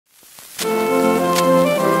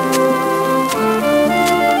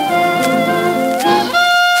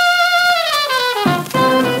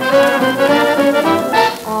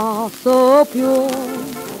pure,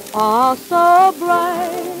 ah, so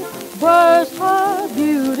bright, burst her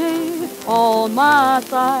beauty on my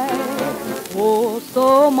sight. Oh,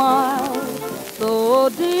 so mild, so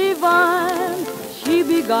divine, she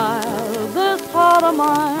beguiled this heart of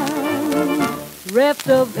mine. Reft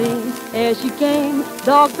of vein as she came,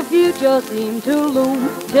 dark the future seemed to loom,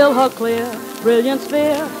 till her clear, brilliant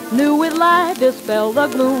sphere knew with light dispelled the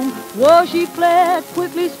gloom. Where she fled,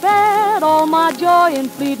 quickly sped all my joy in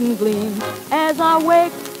fleeting gleam. As I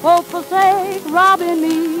wake, hope forsake, robbing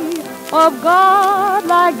me of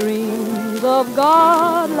God-like dreams, of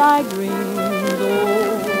God-like dreams.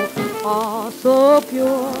 Oh, ah, so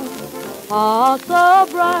pure, ah, so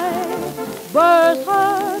bright, burst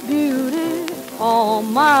her beauty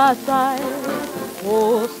on my sight.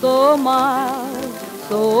 Oh, so mild,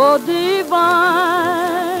 so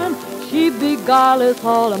divine, she beguiles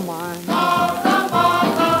heart of mine.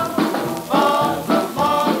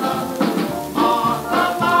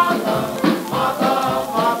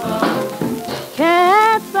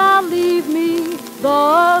 Canst thou leave me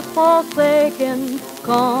thus forsaken?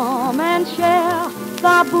 Come and share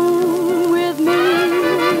thy boon with me.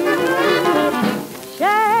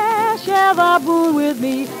 Share thy boon with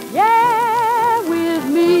me, yeah, with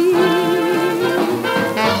me.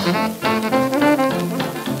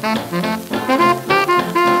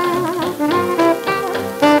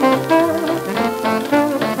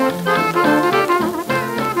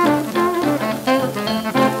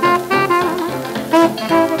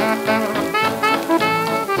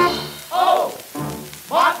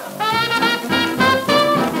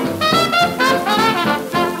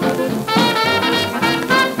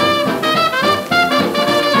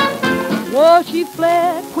 She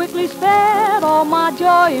fled, quickly sped all my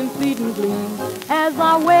joy in fleeting gleam. As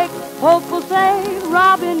I wake, hope forsake,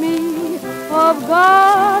 robbing me of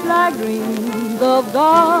God-like dreams, of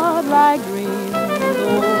God-like dreams.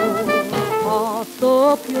 Oh,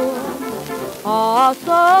 so pure, oh,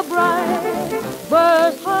 so bright,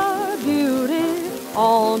 burst her beauty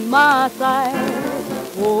on my sight.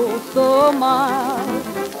 Oh, so mild,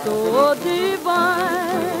 so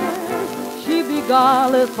divine, she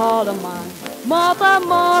beguiles heart of mine. Martha,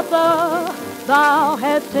 Martha, thou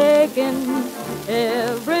hast taken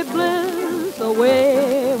every bliss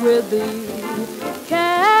away with thee.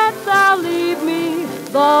 Canst thou leave me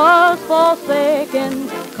thus forsaken?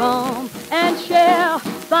 Come and share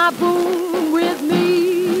thy boon with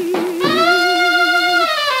me.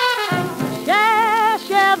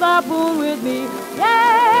 Share thy boon with me,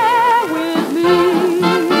 yeah, with me.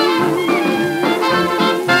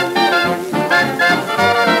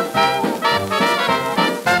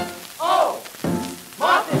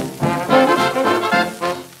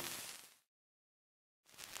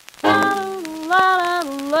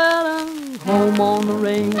 Home on the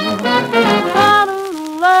range,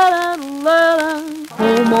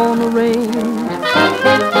 home on the range.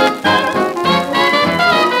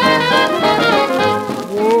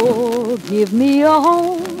 Oh, give me a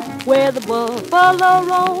home where the buffalo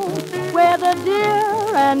roam, where the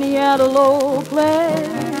deer and the antelope play,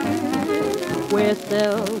 where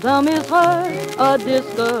seldom is heard a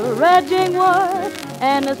discouraging word,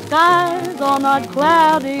 and the skies are not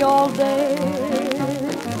cloudy all day.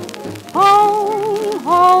 Home,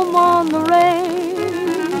 home on the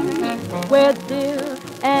range, where deer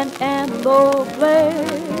and antelope play,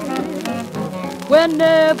 where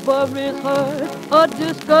never is heard a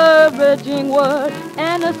discouraging word,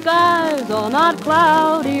 and the skies are not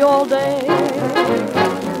cloudy all day.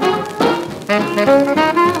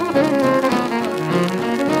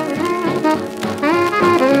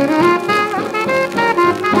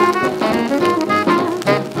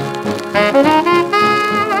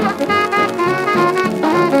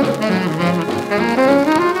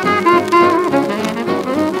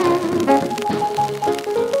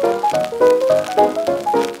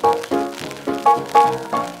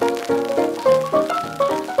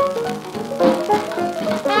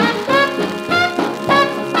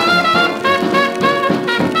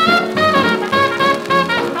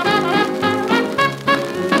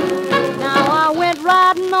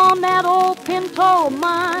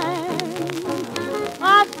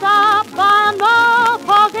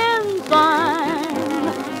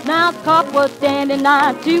 Cop was standing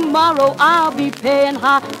nigh, tomorrow I'll be paying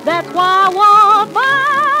high. That's why I want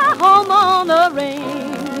my home on the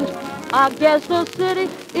range. I guess the city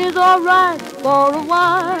is alright for a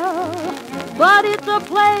while, but it's a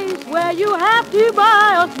place where you have to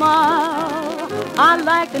buy a smile. I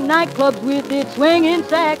like the nightclubs with its swinging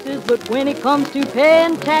saxes, but when it comes to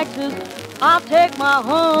paying taxes, I'll take my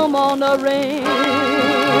home on the range.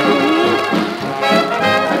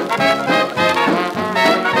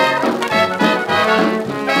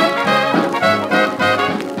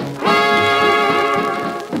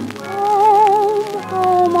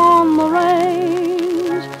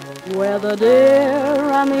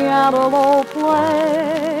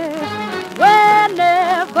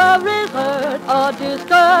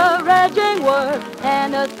 discouraging work,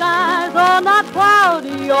 and the skies are not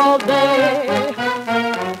cloudy all day.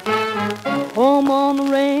 Home on the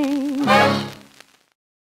range,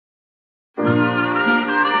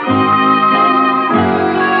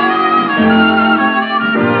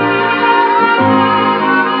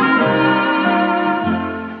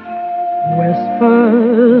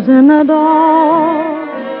 whispers in the dark,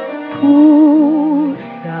 cool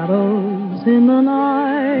shadows in the night,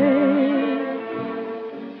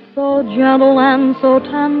 so gentle and so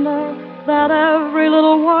tender that every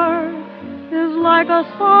little word is like a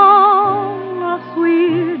song of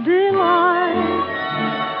sweet delight.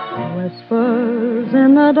 Whispers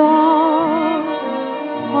in the dark,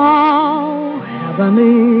 how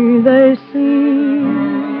heavenly they seem,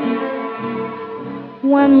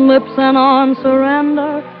 when lips and arms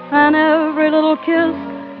surrender, and every little kiss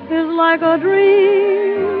is like a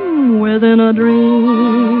dream within a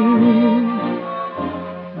dream.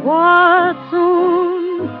 But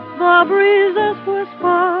soon the breezes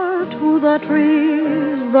whisper to the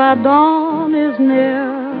trees that dawn is near.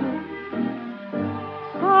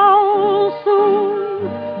 So soon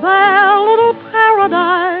their little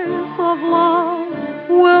paradise of love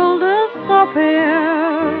will disappear.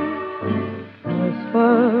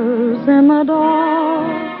 Whispers in the dark,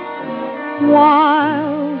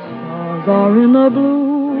 while stars are in the blue.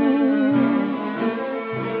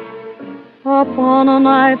 Upon a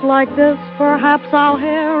night like this, perhaps I'll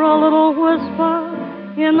hear a little whisper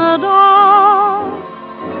in the dark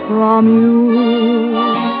from you.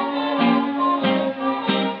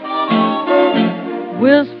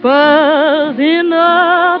 Whispers in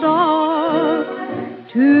the dark,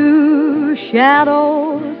 two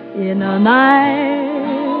shadows in the night,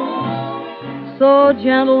 so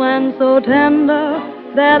gentle and so tender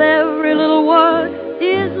that every little word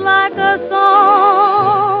is like a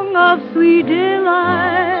song of sweet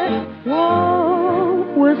delight. Whoa,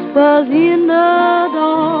 whispers in the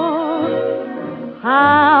dark,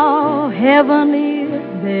 how heavenly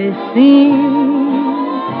they seem,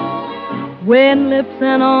 when lips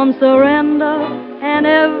and arms surrender, and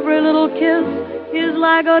every little kiss is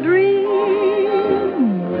like a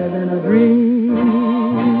dream within a dream.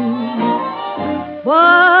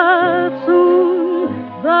 But soon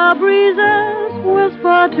the breezes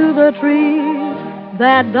whisper to the trees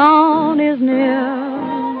that dawn is near.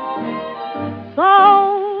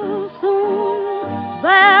 So soon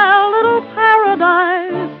their little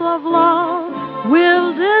paradise of love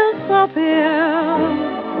will disappear.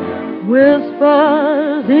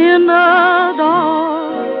 Whispers in the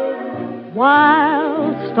dark,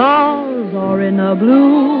 while stars are in the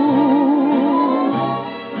blue.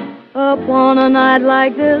 Upon a night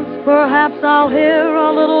like this, perhaps I'll hear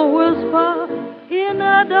a little whisper in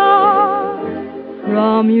the dark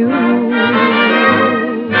from you.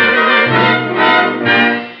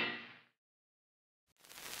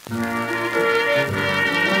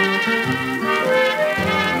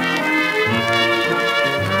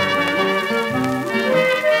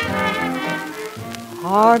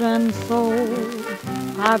 Heart and soul,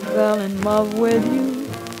 I fell in love with you,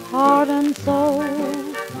 heart and soul,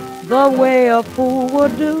 the way a fool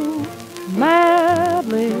would do,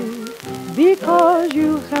 madly, because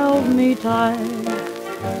you held me tight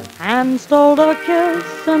and stole a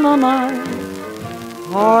kiss in the night.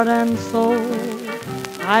 Heart and soul,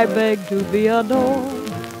 I begged to be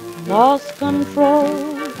adored, lost control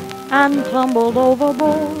and tumbled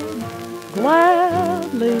overboard,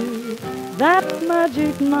 gladly. That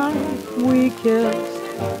magic night we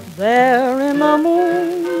kissed there in the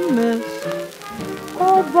moon mist.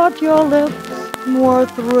 Oh, but your lips were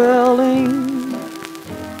thrilling,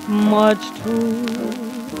 much too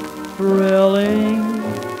thrilling.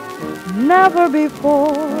 Never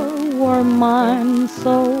before were mine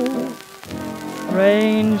so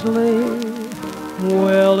strangely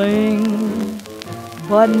willing.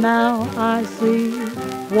 But now I see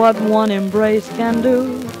what one embrace can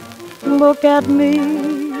do. Look at me,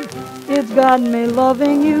 it's got me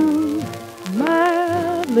loving you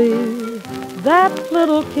madly. That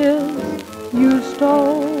little kiss you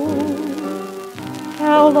stole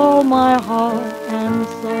held all my heart and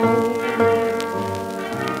soul.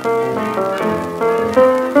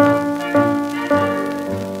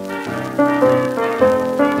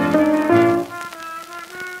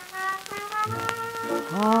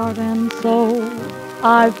 Heart and soul,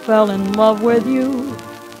 I fell in love with you,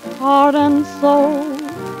 heart and soul,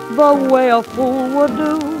 the way a fool would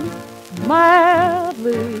do,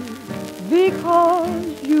 madly,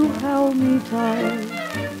 because you held me tight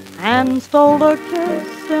and stole a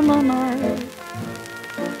kiss in the night.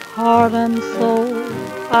 Heart and soul,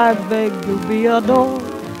 I begged to be adored,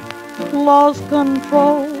 lost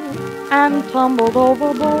control, and tumbled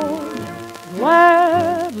overboard.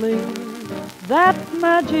 Gladly, that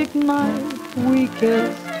magic night we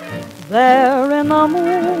kissed, there in the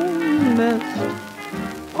moon mist.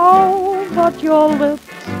 Oh, but your lips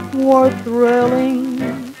were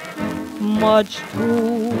thrilling, much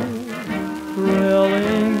too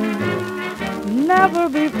thrilling. Never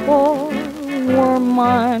before were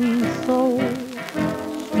mine so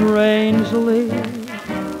strangely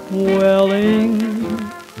willing.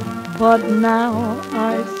 But now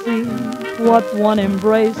I see what one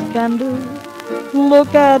embrace can do.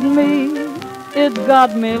 Look at me, it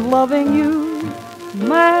got me loving you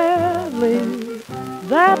madly.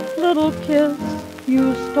 That little kiss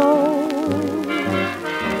you stole,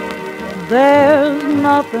 there's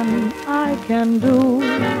nothing I can do.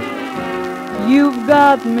 You've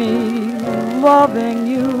got me loving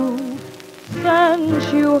you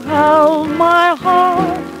since you held my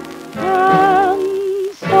heart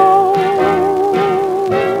and soul.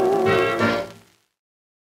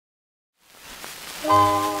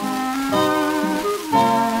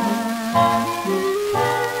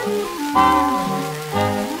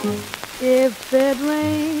 If it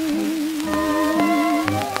rains,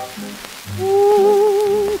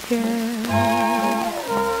 who cares?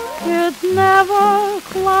 It's never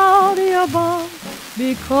cloudy above,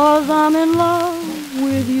 because I'm in love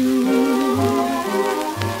with you.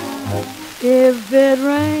 If it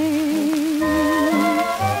rains,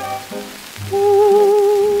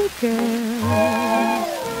 who cares?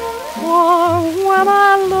 For when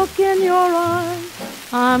I look in your eyes,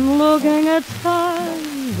 I'm looking at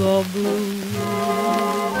skies of blue.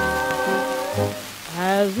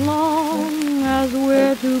 As long as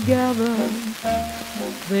we're together,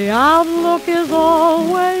 the outlook is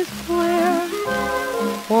always clear.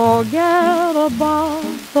 Forget about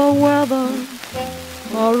the weather,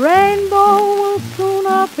 a rainbow will soon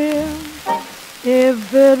appear.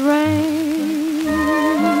 If it rains,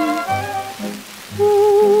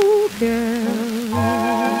 who cares?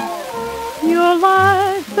 You're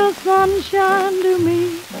like the sunshine to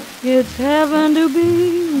me, it's heaven to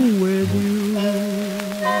be with you.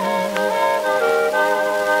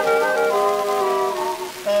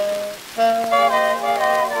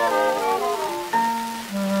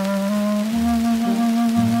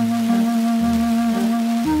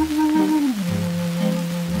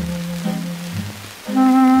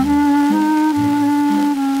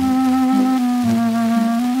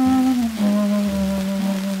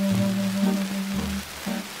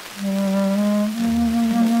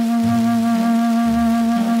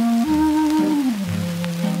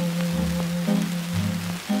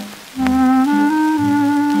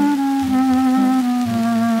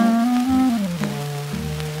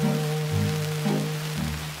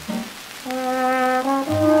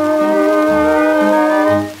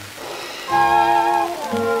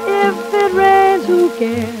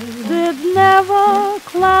 It's never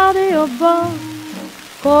cloudy above,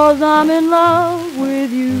 'cause I'm in love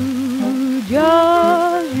with you,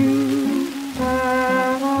 just you.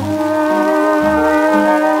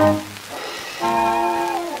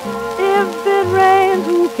 If it rains,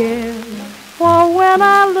 who cares? For when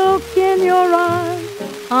I look in your eyes,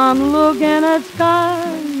 I'm looking at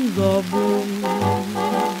skies of blue.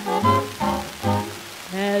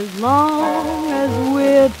 As long as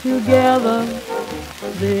we're together,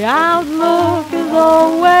 the outlook is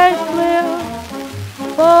always clear.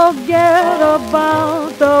 Forget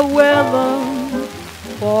about the weather,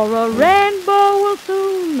 for a rainbow will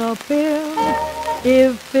soon appear.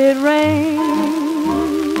 If it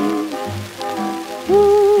rains, who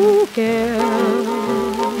cares?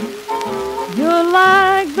 You're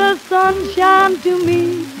like the sunshine to me,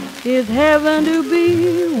 it's heaven to be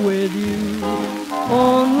with you.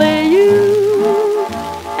 Only you,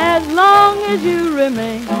 as long as you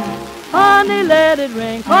remain, honey, let it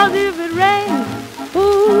rain, 'cause if it rains,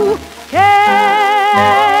 who cares?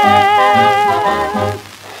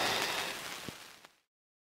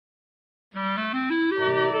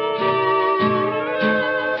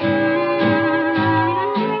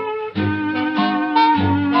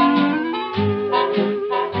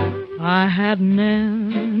 I hadn't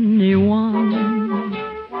anyone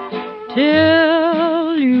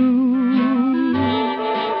till you.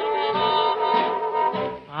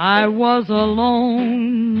 I was a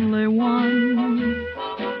lonely one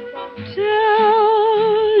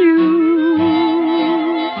till you.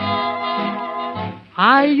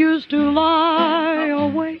 I used to lie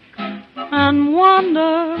awake and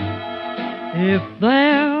wonder if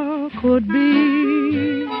there could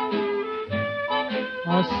be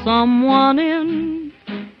a someone in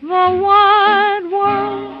the wide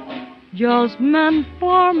world just meant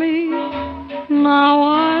for me. Now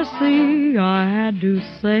I see I had to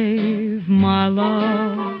save my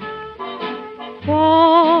love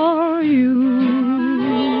for you.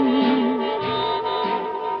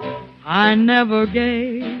 I never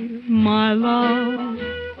gave my love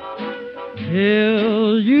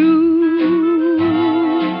till you,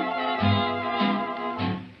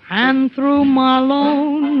 and through my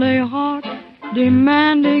lonely heart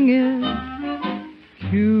demanding it,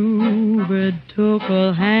 Cupid took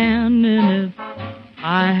a hand in it.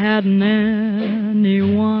 I hadn't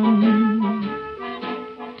anyone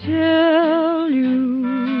till you.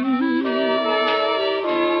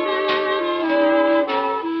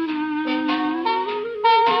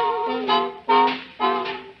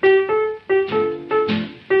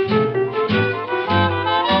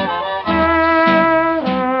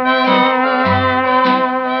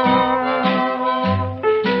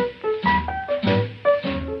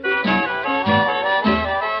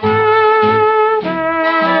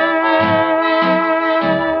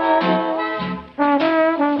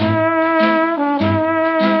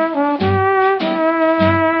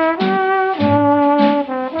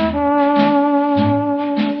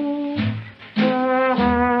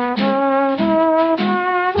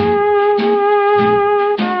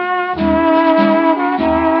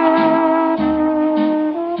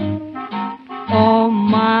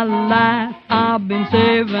 I've been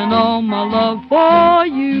saving all my love for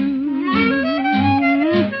you.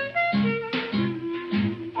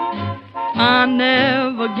 I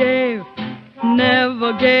never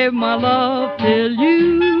gave my love till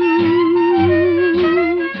you.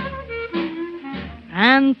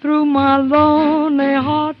 And through my lonely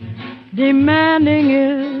heart demanding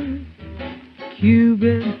it,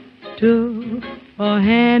 Cupid took a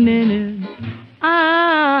hand in it.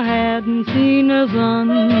 I hadn't seen the sun,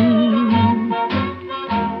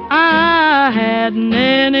 I hadn't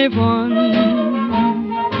any fun,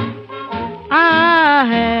 I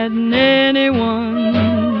hadn't anyone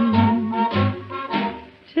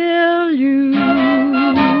till you.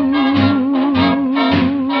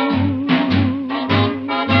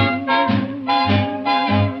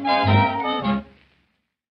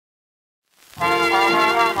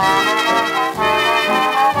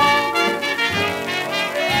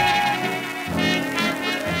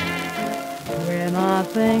 When I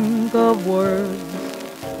think of words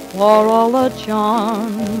for all the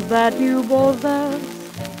charms that you possess,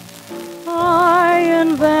 I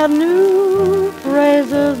invent new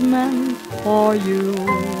phrases meant for you.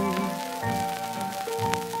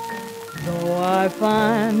 Though I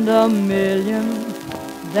find a million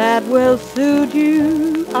that will suit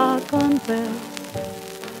you, I confess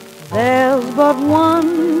there's but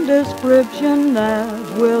one description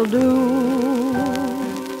that will do.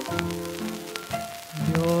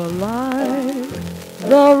 You're like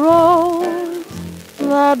the rose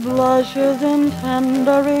that blushes in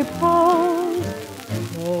tender repose,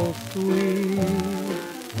 so sweet,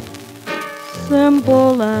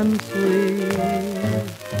 simple and sweet.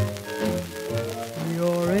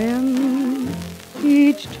 You're in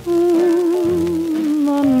each tune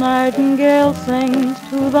the nightingale sings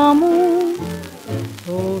to the moon,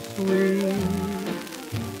 so sweet,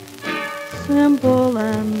 simple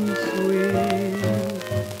and sweet.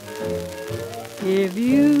 If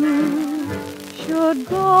you should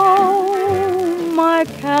go, my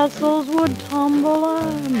castles would tumble,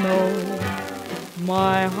 I know.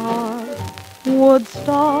 My heart would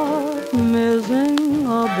start missing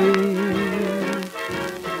a beat.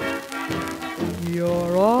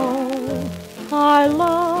 You're all I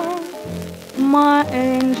love, my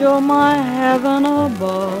angel, my heaven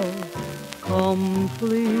above,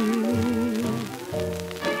 complete,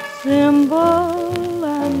 simple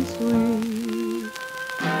and sweet.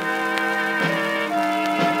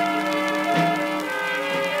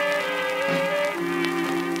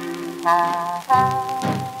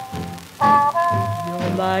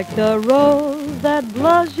 You're like the rose that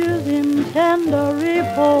blushes in tender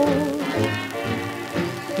repose,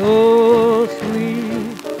 so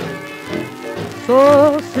sweet,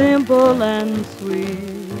 so simple and sweet.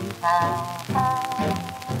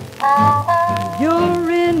 You're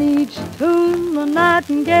in each tune the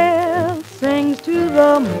nightingale sings to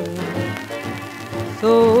the moon,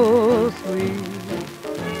 so sweet,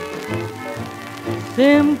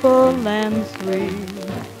 simple and sweet.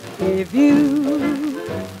 If you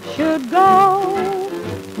should go,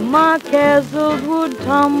 my castles would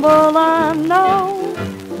tumble, I know.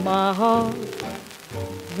 My heart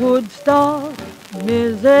would start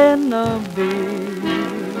missing a beat.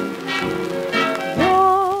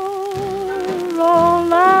 You're all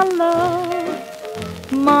la la,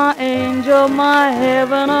 my angel, my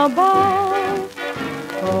heaven above,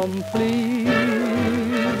 complete,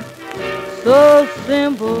 so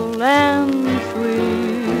simple and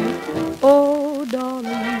sweet. Oh,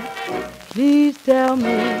 darling, please tell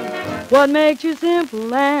me what makes you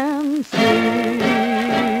simple and sweet.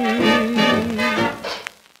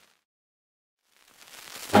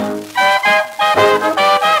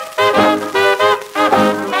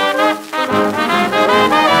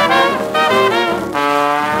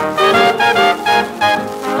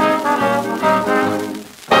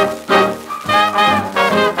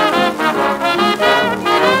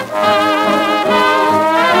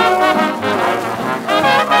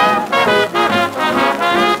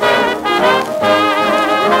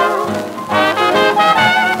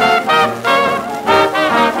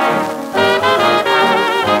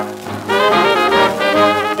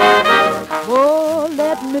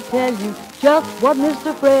 Tell you just what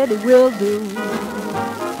Mr. Freddie will do.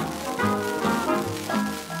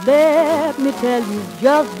 Let me tell you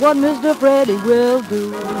just what Mr. Freddie will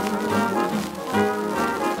do.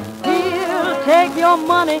 He'll take your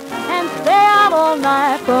money and stay out all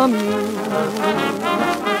night from you.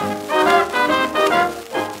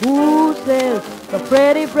 Who says the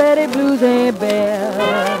Freddie blues ain't bad?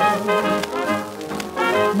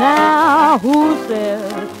 Now who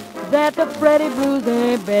says that the Freddie blues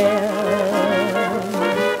ain't bad?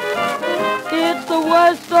 It's the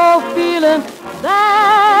worst old feeling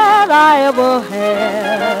that I ever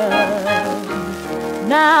had.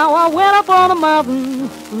 Now I went up on a mountain,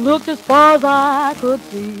 looked as far as I could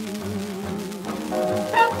see.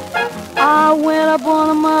 I went up on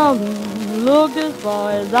a mountain, looked as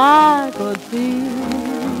far as I could see.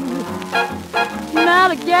 Now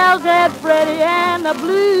the gals had Freddie and the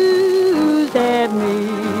blues had me.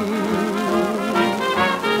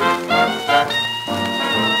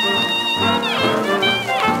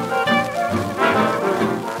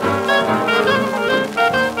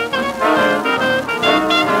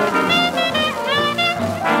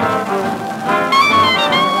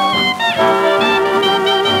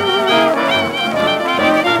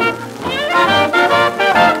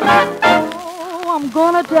 I'm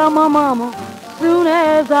gonna tell my mama soon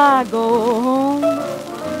as I go home.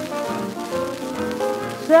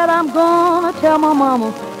 Said I'm gonna tell my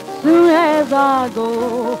mama soon as I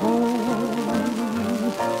go home.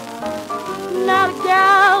 Now the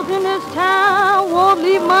gals in this town won't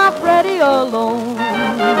leave my Freddie alone.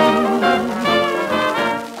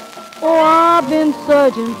 Oh, I've been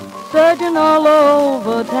searching all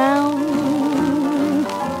over town.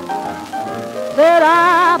 Said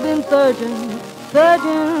I've been searching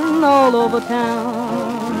all over town.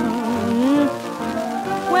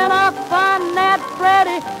 When I find that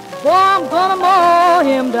Freddie, boy, I'm gonna mow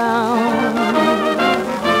him down.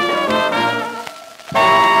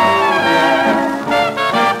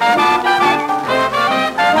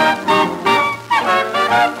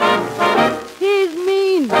 He's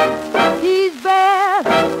mean, he's bad,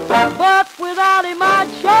 but without him I'd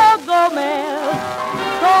sure go mad.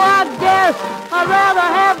 So I guess I'd rather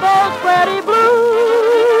have those Freddie blues.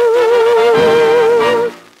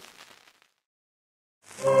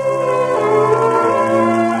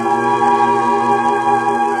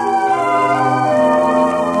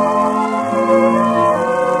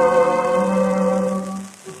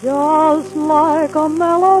 Just like a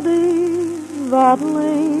melody that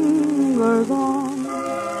lingers on,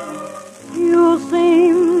 you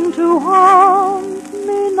seem to haunt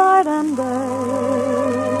me night and day.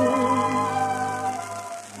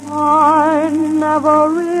 I never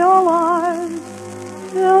realized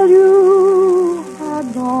till you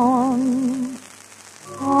had gone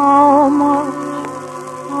how much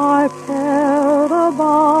I cared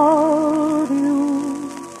about you.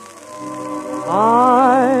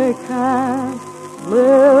 I can't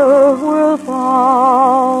live without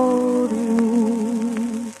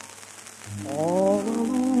you. All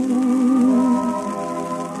alone,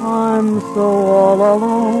 I'm so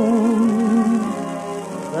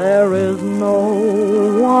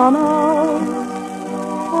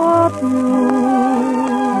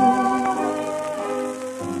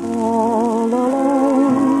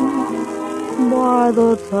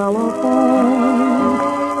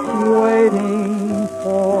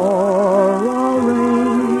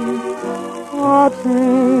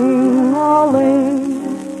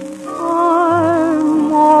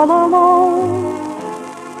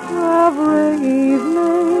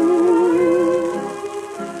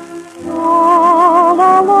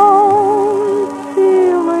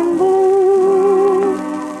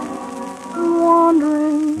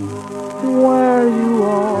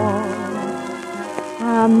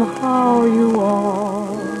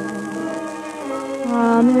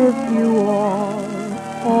if you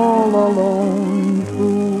are all alone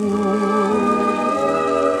too.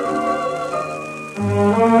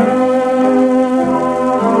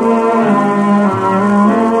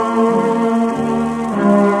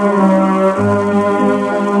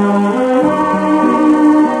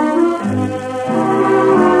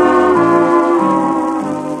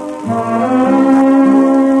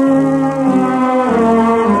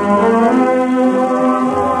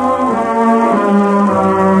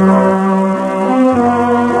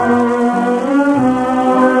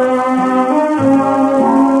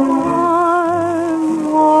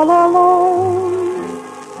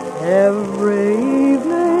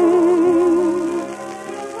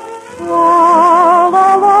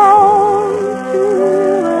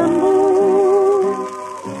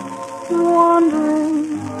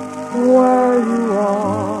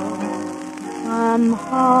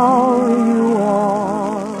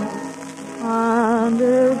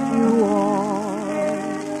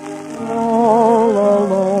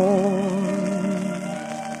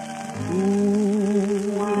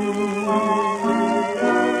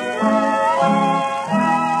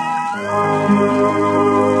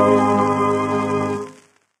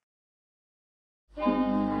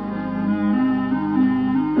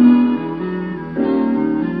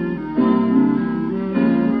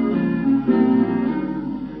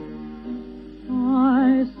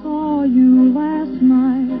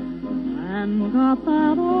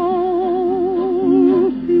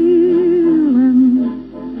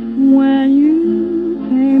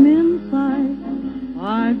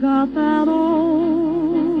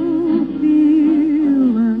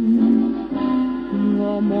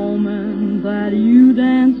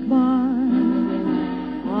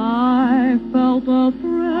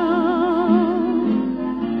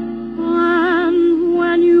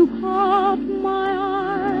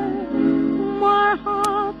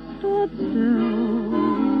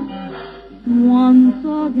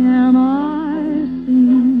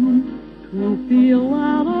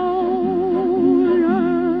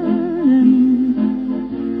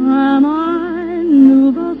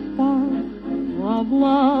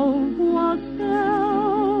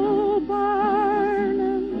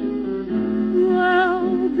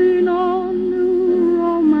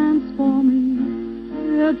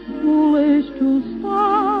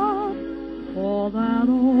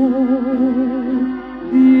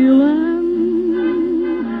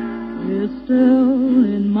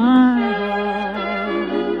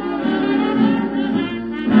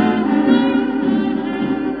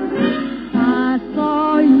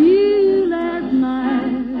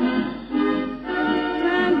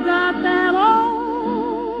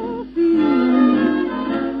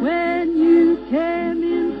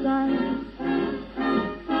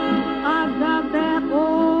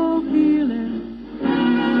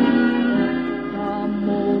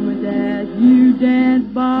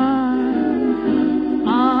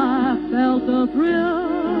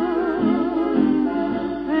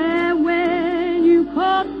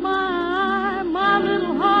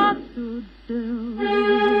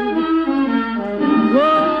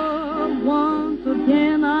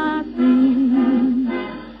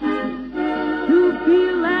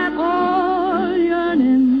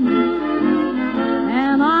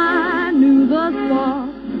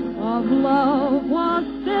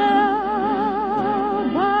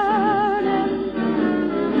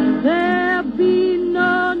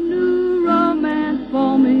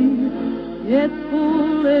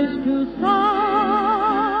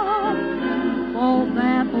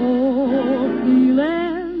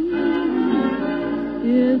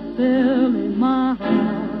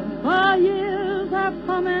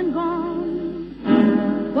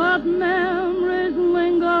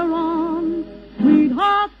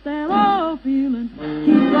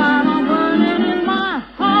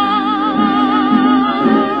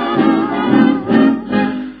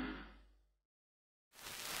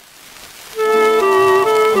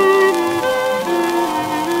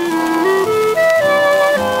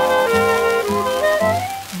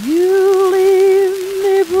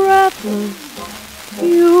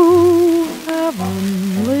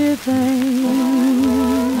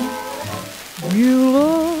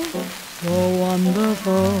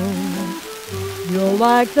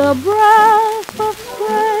 The breath of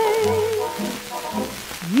spring,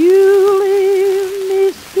 you leave me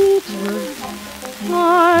speechless.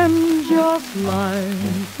 I'm just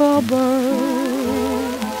like a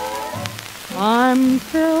bird. I'm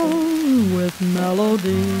filled with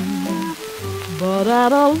melody, but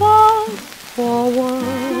at a loss for words.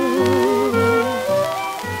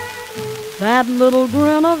 That little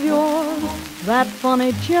grin of yours, that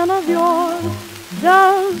funny chin of yours,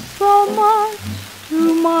 does so much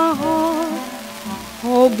to my heart.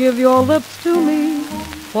 Oh, give your lips to me,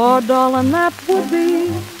 for darling, that would be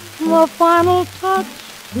the final touch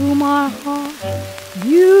to my heart.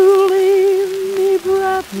 You leave me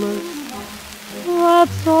breathless,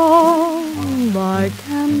 that's all I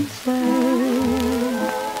can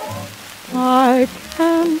say. I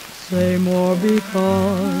can't say more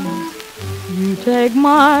because you take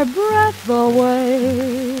my breath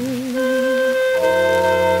away.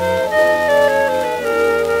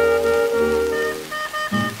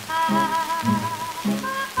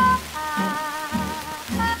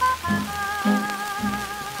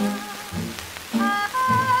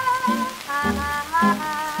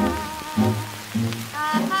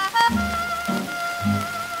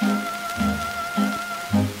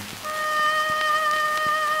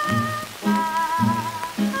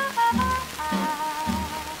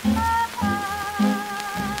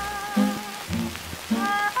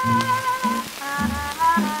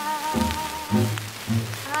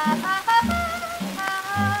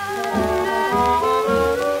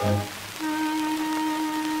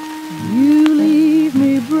 You leave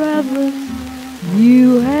me breathless,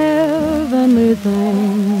 you heavenly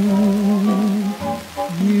thing.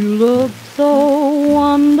 You look so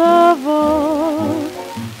wonderful,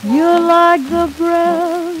 you're like the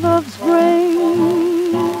breath of spring.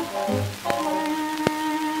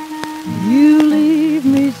 You leave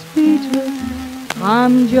me speechless,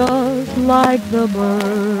 I'm just like the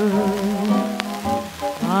bird.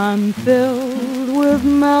 I'm filled with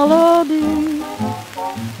melody,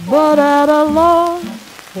 but at a loss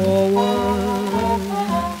for words.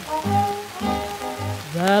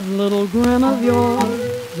 That little grin of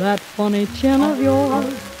yours, that funny chin of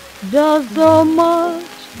yours, does so much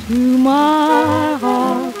to my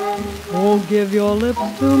heart. Oh, give your lips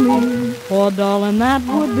to me, for darling, that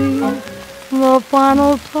would be the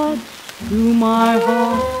final touch to my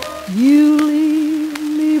heart. You leave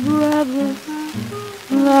me breathless,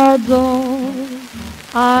 that's all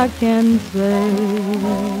I can say.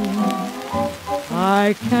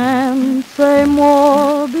 I can't say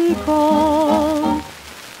more because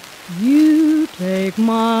you take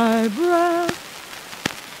my breath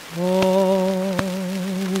away.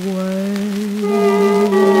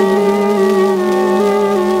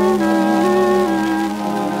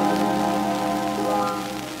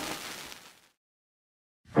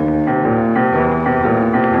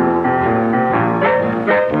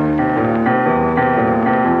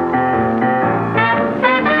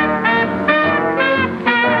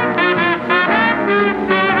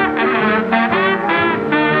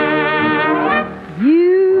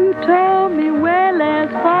 You told me way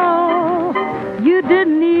last fall you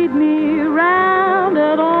didn't need me around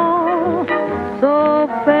at all. So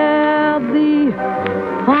fare thee,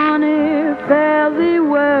 honey, fare thee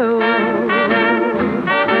well.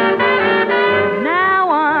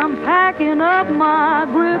 Now I'm packing up my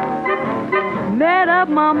grip, made up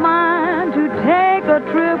my mind to take a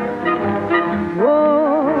trip.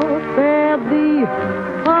 Oh, fare thee,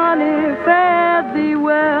 honey, fare thee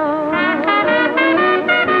well.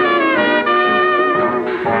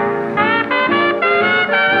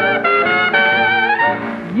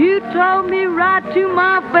 You told me right to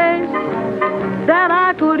my face that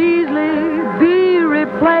I could easily be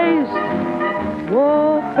replaced.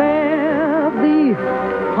 Oh, fare thee,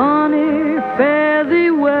 honey, fare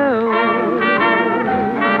thee well.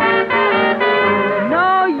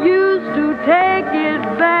 No use to take it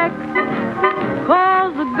back,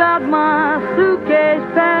 'cause I got my suitcase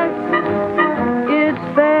packed. It's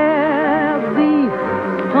fare thee,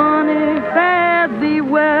 honey, fare thee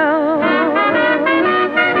well.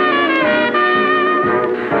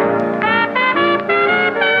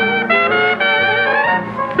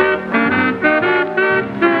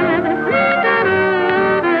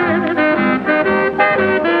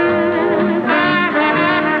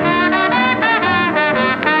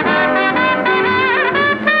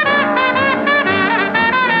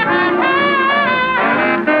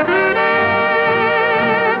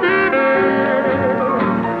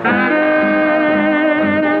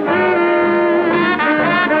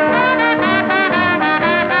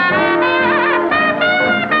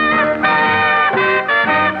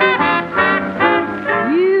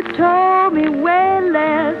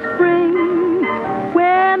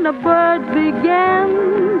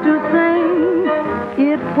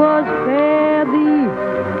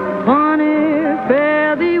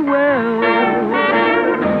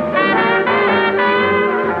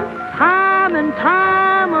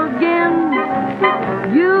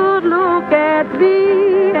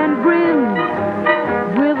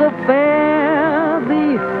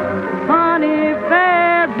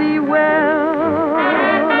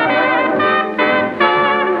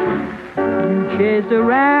 chased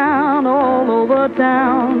around all over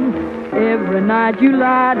town. Every night you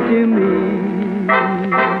lied to me.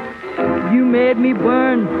 You made me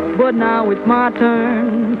burn, but now it's my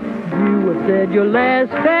turn. You have said your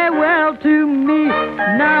last farewell to me.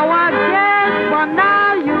 Now I guess by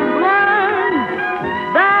now you've learned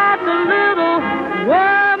that the little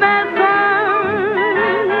worm has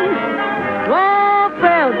turned. Woe,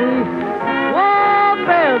 fare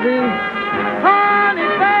thee, honey,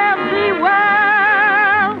 fare thee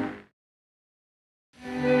well.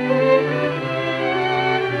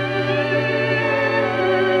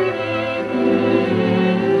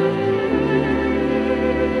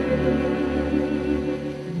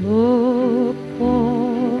 Look for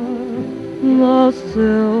the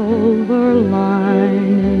silver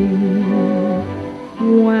lining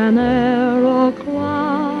whene'er a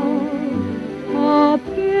cloud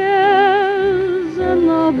appears in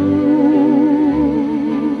the blue.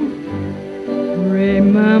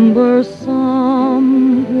 Remember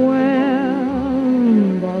somewhere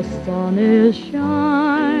the sun is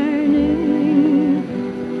shining,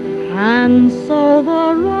 and so the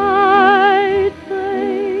right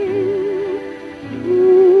thing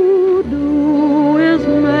to do is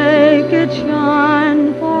make it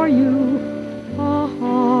shine for you. A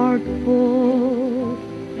heart full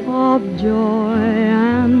of joy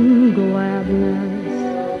and gladness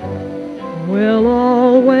will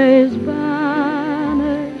always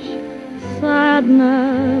banish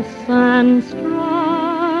sadness and strife.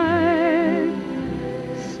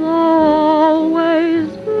 So always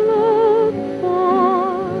look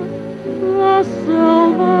for the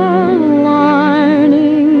silver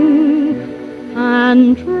lining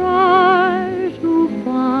and try to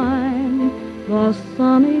find the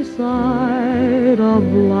sunny side of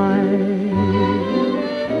life.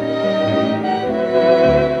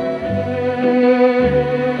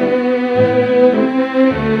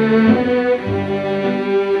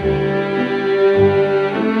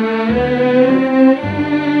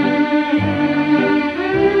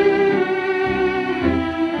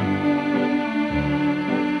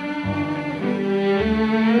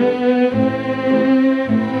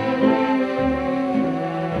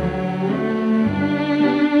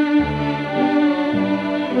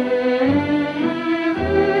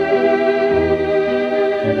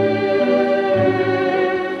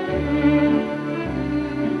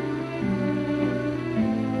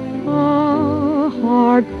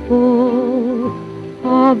 Full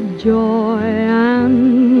of joy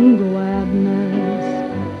and gladness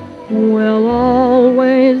will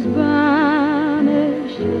always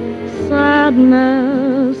banish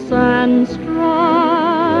sadness and